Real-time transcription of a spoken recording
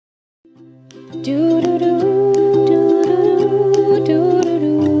Hi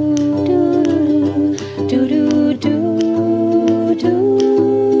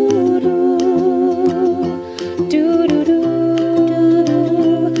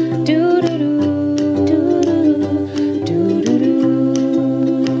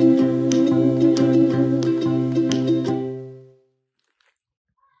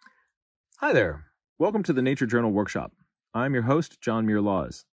there. Welcome to the Nature Journal Workshop. I'm your host, John Muir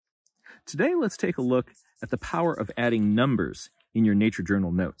Laws. Today, let's take a look at the power of adding numbers in your Nature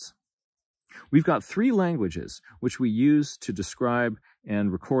Journal notes. We've got three languages which we use to describe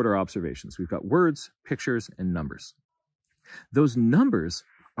and record our observations. We've got words, pictures, and numbers. Those numbers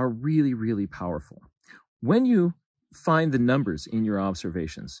are really, really powerful. When you find the numbers in your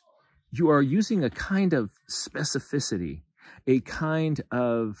observations, you are using a kind of specificity, a kind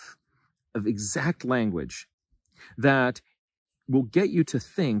of exact language that will get you to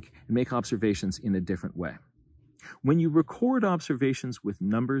think and make observations in a different way. When you record observations with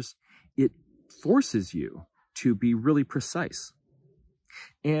numbers, it forces you to be really precise.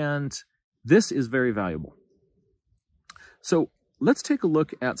 And this is very valuable. So let's take a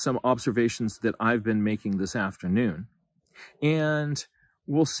look at some observations that I've been making this afternoon, and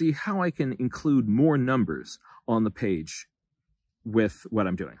we'll see how I can include more numbers on the page with what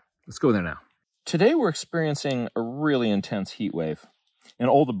I'm doing. Let's go there now. Today we're experiencing a really intense heat wave, and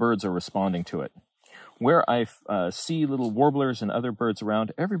all the birds are responding to it. Where I see little warblers and other birds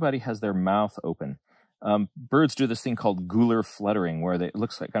around, everybody has their mouth open. Birds do this thing called gular fluttering, where it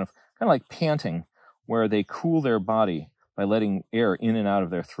looks like kind of like panting, where they cool their body by letting air in and out of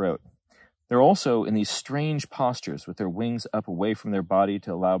their throat. They're also in these strange postures with their wings up away from their body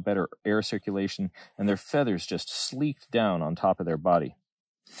to allow better air circulation, and their feathers just sleeked down on top of their body.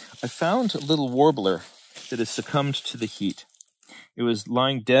 I found a little warbler that has succumbed to the heat. It was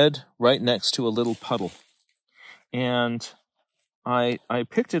lying dead right next to a little puddle. And I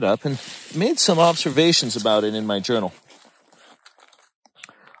picked it up and made some observations about it in my journal.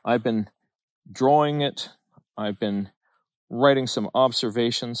 I've been drawing it. I've been writing some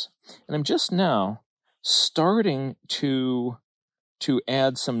observations. And I'm just now starting to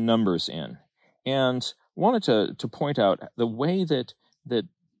add some numbers in. And wanted to point out the way that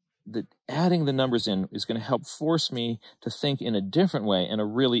adding the numbers in is going to help force me to think in a different way, in a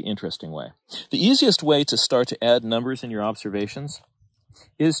really interesting way. The easiest way to start to add numbers in your observations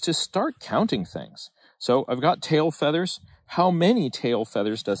is to start counting things. So I've got tail feathers. How many tail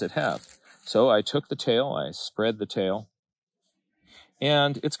feathers does it have? So I took the tail, I spread the tail,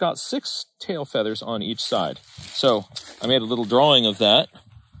 and it's got 6 tail feathers on each side. So I made a little drawing of that,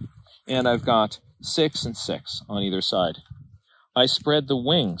 and I've got 6 and 6 on either side. I spread the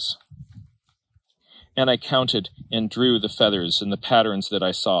wings, and I counted and drew the feathers and the patterns that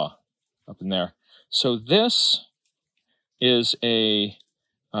I saw up in there. So this is a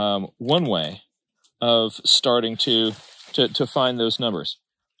one way of starting to find those numbers.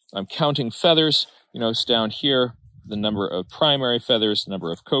 I'm counting feathers. You know, it's down here, the number of primary feathers, the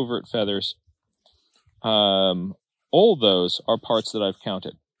number of covert feathers. All those are parts that I've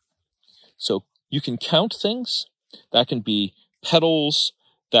counted. So you can count things. That can be petals,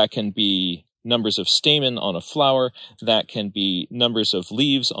 that can be numbers of stamen on a flower, that can be numbers of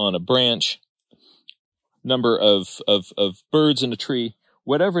leaves on a branch, number of birds in a tree.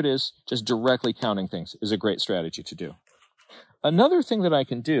 Whatever it is, just directly counting things is a great strategy to do. Another thing that I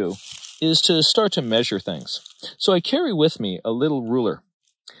can do is to start to measure things. So I carry with me a little ruler.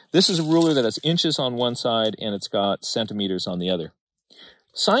 This is a ruler that has inches on one side and it's got centimeters on the other.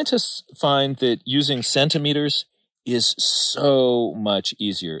 Scientists find that using centimeters is so much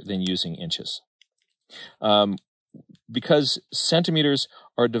easier than using inches. Because centimeters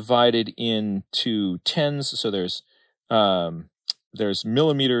are divided into tens, so there's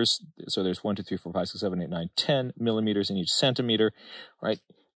millimeters, so there's 1, 2, 3, 4, 5, 6, 7, 8, 9, 10 millimeters in each centimeter, right?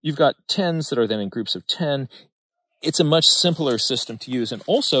 You've got tens that are then in groups of 10. It's a much simpler system to use, and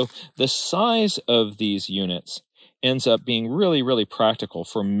also the size of these units ends up being really, really practical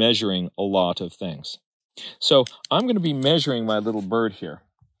for measuring a lot of things. So I'm going to be measuring my little bird here.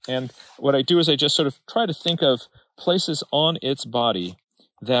 And what I do is I just sort of try to think of places on its body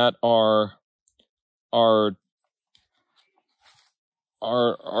that are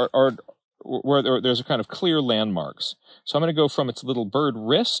where there's a kind of clear landmarks. So I'm going to go from its little bird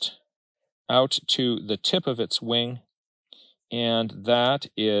wrist out to the tip of its wing, and that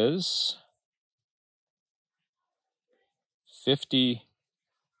is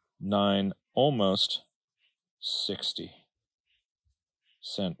 59, almost 60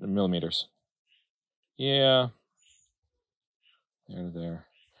 millimeters. Yeah, there.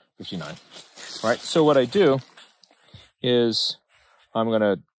 59. All right, so what I do is I'm going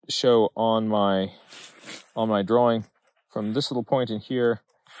to show on my drawing from this little point in here,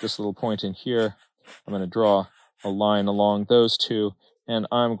 this little point in here. I'm going to draw a line along those two, and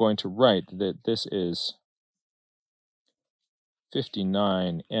I'm going to write that this is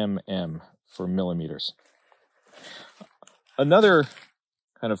 59 mm for millimeters. Another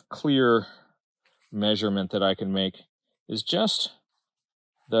kind of clear measurement that I can make is just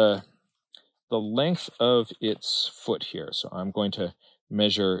the length of its foot here. So I'm going to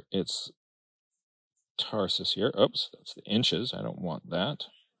measure its tarsus here. Oops, that's the inches. I don't want that.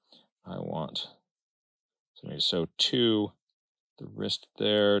 I want, so 2, the wrist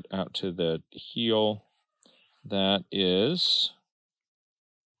there out to the heel. That is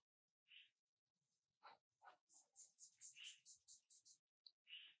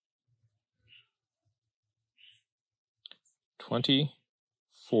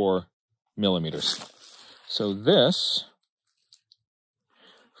 24 millimeters. So this,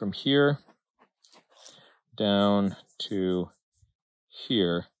 from here down to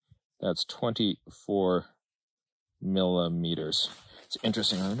here, that's 24 millimeters. It's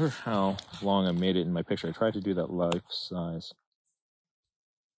interesting. I wonder how long I made it in my picture. I tried to do that life size.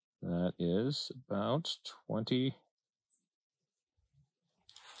 That is about 20.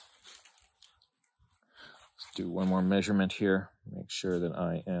 Let's do one more measurement here. Make sure that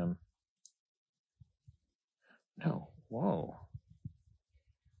I am. No, whoa.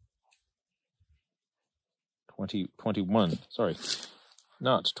 21. Sorry,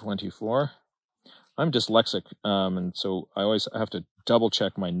 not 24. I'm dyslexic, and so I always have to double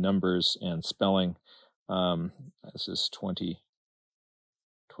check my numbers and spelling. This is 21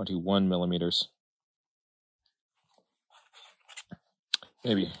 millimeters.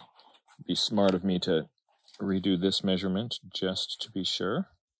 Maybe it'd be smart of me to redo this measurement just to be sure.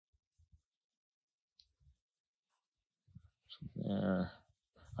 There,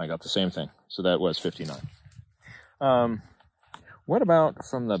 I got the same thing. So that was 59. What about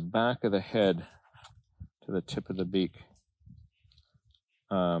from the back of the head to the tip of the beak?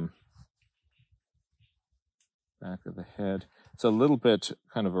 Back of the head. It's a little bit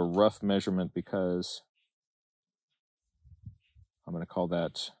kind of a rough measurement because I'm going to call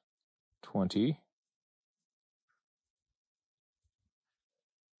that 28.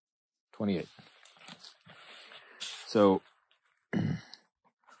 So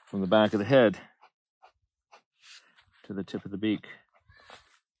from the back of the head to the tip of the beak,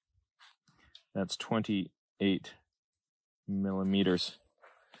 that's 28 millimeters.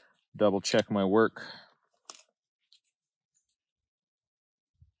 Double check my work.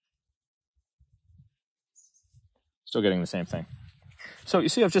 Still getting the same thing. So you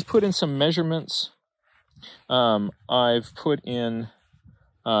see, I've just put in some measurements. I've put in,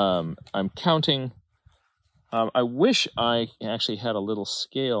 I'm counting. I wish I actually had a little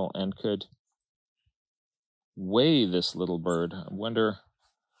scale and could weigh this little bird. I wonder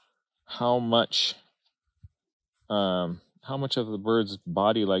how much of the bird's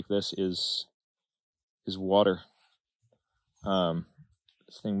body like this is water.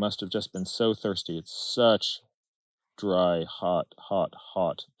 This thing must have just been so thirsty. It's such dry,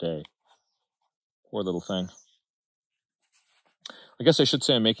 hot day. Poor little thing. I guess I should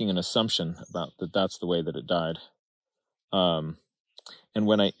say I'm making an assumption about that's the way that it died. And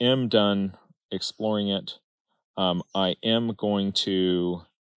when I am done exploring it, I am going to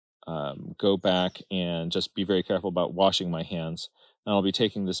go back and just be very careful about washing my hands. And I'll be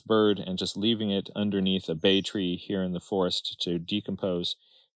taking this bird and just leaving it underneath a bay tree here in the forest to decompose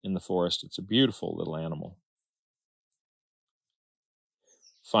in the forest. It's a beautiful little animal.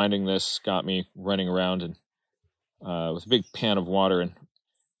 Finding this got me running around and with a big pan of water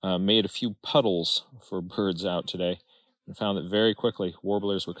and made a few puddles for birds out today and found that very quickly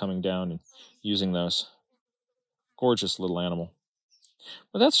warblers were coming down and using those. Gorgeous little animal.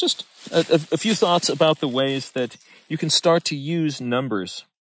 Well, that's just a few thoughts about the ways that you can start to use numbers.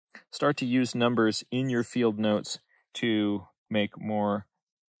 Start to use numbers in your field notes to make more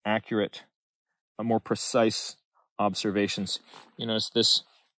accurate, more precise observations. You know, it's this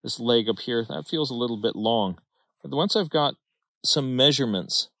leg up here, that feels a little bit long. But once I've got some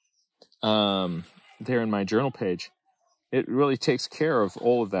measurements there in my journal page, it really takes care of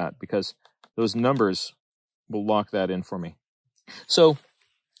all of that because those numbers will lock that in for me. So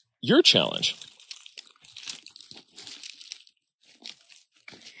your challenge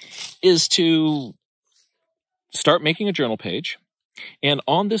is to start making a journal page And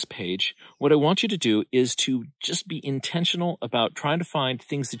on this page, what I want you to do is to just be intentional about trying to find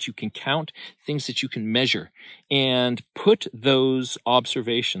things that you can count, things that you can measure, and put those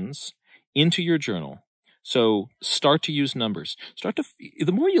observations into your journal. So start to use numbers.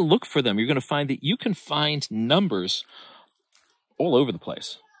 The more you look for them, you're going to find that you can find numbers all over the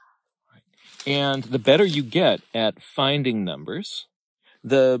place. And the better you get at finding numbers,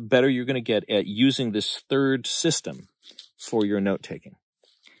 the better you're going to get at using this third system for your note-taking.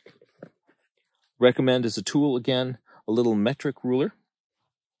 Recommend as a tool, again, a little metric ruler.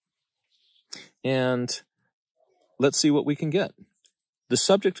 And let's see what we can get. The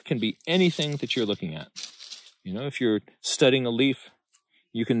subject can be anything that you're looking at. You know, if you're studying a leaf,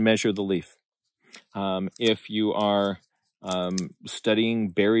 you can measure the leaf. If you are studying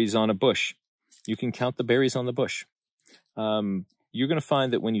berries on a bush, you can count the berries on the bush. You're going to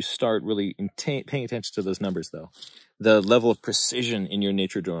find that when you start really paying attention to those numbers, though, the level of precision in your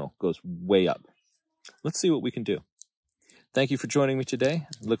nature journal goes way up. Let's see what we can do. Thank you for joining me today.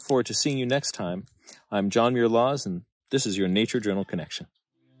 I look forward to seeing you next time. I'm John Muir Laws, and this is your Nature Journal Connection.